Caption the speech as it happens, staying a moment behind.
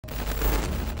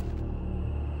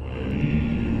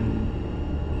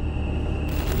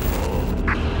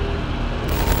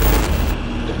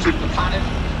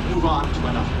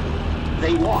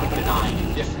They want benign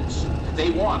indifference. They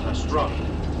want us drugged.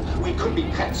 We could be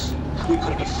pets. We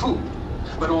could be food.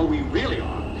 But all we really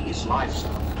are is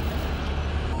livestock.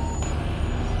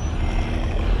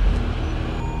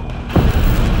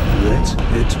 Let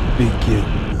it begin.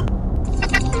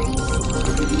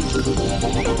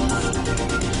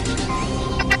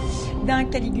 D'un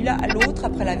Caligula à l'autre,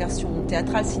 après la version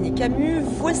théâtrale signée Camus,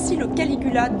 voici le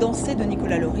Caligula dansé de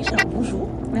Nicolas Laurie. Alors bonjour,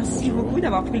 merci beaucoup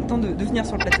d'avoir pris le temps de venir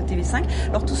sur le plateau TV5.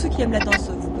 Alors tous ceux qui aiment la danse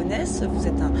vous connaissent, vous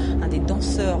êtes un des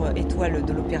danseurs étoiles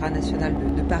de l'Opéra National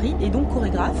de Paris et donc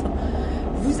chorégraphe.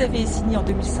 Vous avez signé en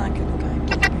 2005 donc un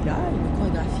Caligula, une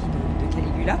chorégraphie de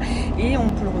Caligula, et on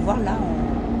peut le revoir là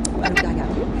à l'Opéra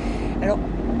Garnier. Alors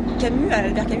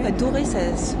Albert Camus adorait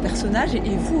ce personnage et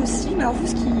vous aussi. Mais alors vous,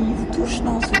 ce qui vous touche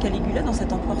dans ce Caligula, dans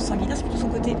cet empereur sanguinaire, c'est plutôt son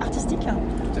côté artistique.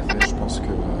 Tout à fait. Je pense que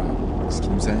ce qui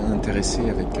nous a intéressé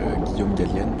avec Guillaume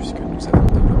Gallienne, puisque nous avons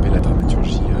développé la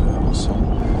dramaturgie ensemble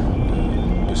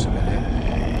de ce ballet,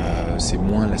 c'est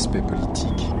moins l'aspect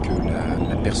politique que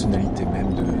la personnalité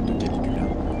même de Caligula,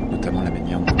 notamment la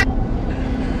manière dont...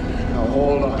 Now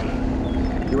hold on.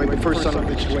 You ain't the first son of a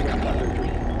bitch to wake up out of a dream.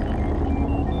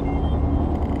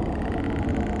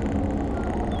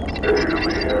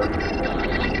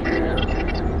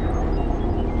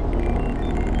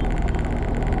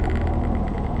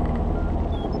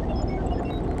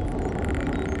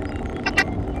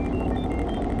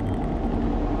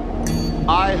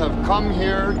 I have come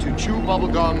here to chew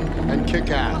bubblegum and kick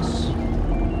ass.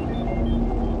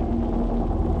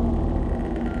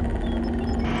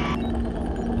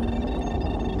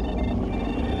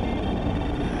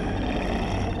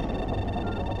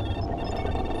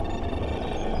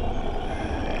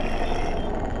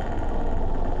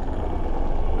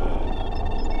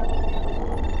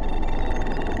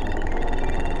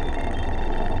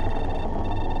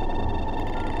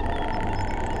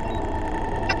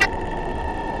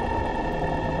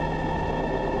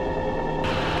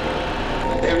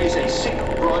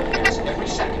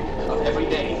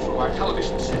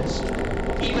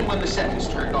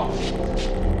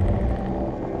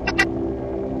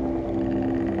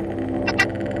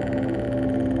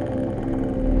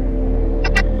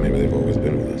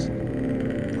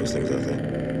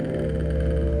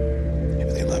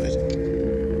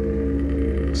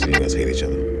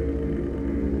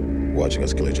 Watching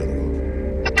us kill each other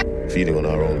off. Feeding on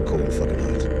our own cold fucking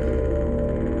hearts.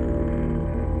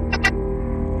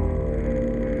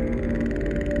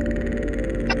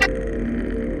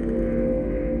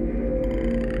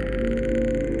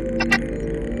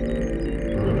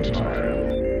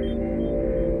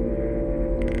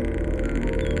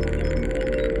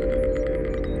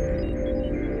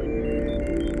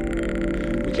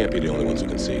 We can't be the only ones who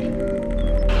can see.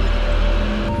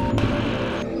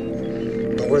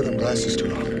 Wear them glasses too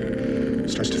long. It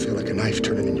starts to feel like a knife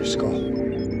turning in your skull.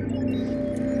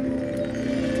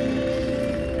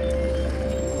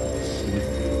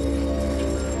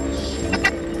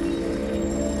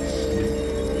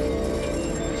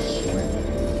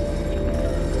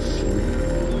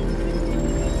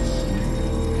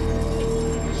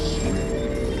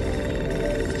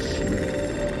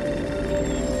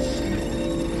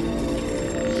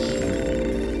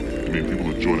 You mean people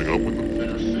are joining up with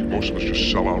them? Most of us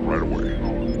just sell out right away.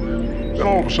 Then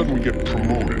all of a sudden we get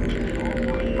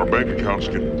promoted. Our bank accounts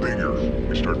get bigger.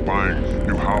 We start buying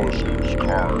new houses,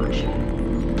 cars.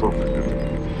 Perfect.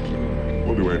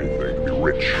 We'll do anything to be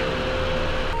rich.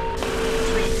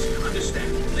 Please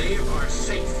understand, they are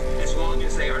safe as long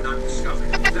as they are not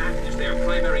discovered. That is their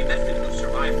primary method of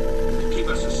survival. To keep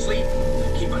us asleep,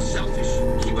 keep us selfish,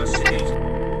 keep us sedate.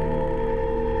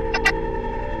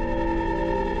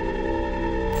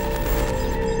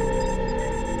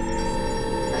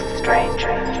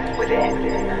 Stranger within.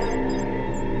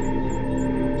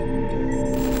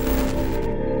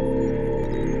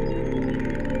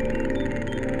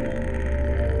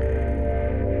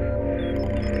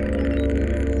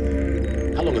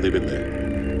 How long have they been there?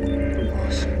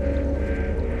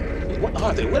 What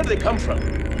are they? Where do they come from?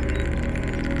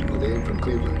 Well, they ain't from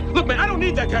Cleveland. Look, man, I don't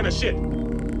need that kind of shit.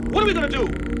 What are we gonna do?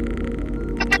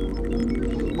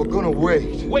 We're gonna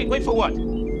wait. Wait for what?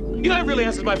 You know, that really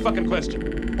answers my fucking question.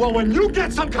 Well, when you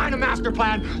get some kind of master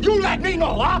plan, you let me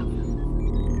know, huh?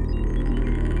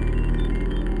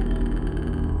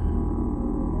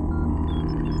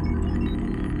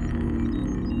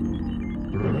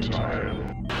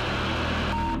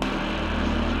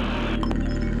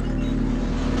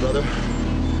 Brother,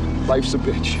 life's a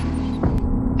bitch.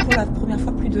 pour la première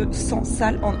fois plus de 100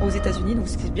 salles aux États-Unis, donc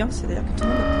c'est bien, c'est-à-dire que tout le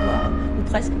monde va pouvoir, ou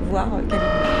presque, voir Caligula.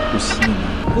 Au cinéma.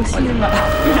 Au cinéma.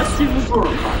 Merci beaucoup.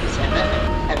 Fluorocarbons and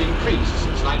methane have increased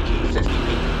since 1958.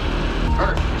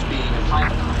 Earth is being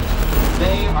acclimatized.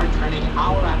 They are turning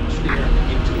our atmosphere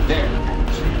into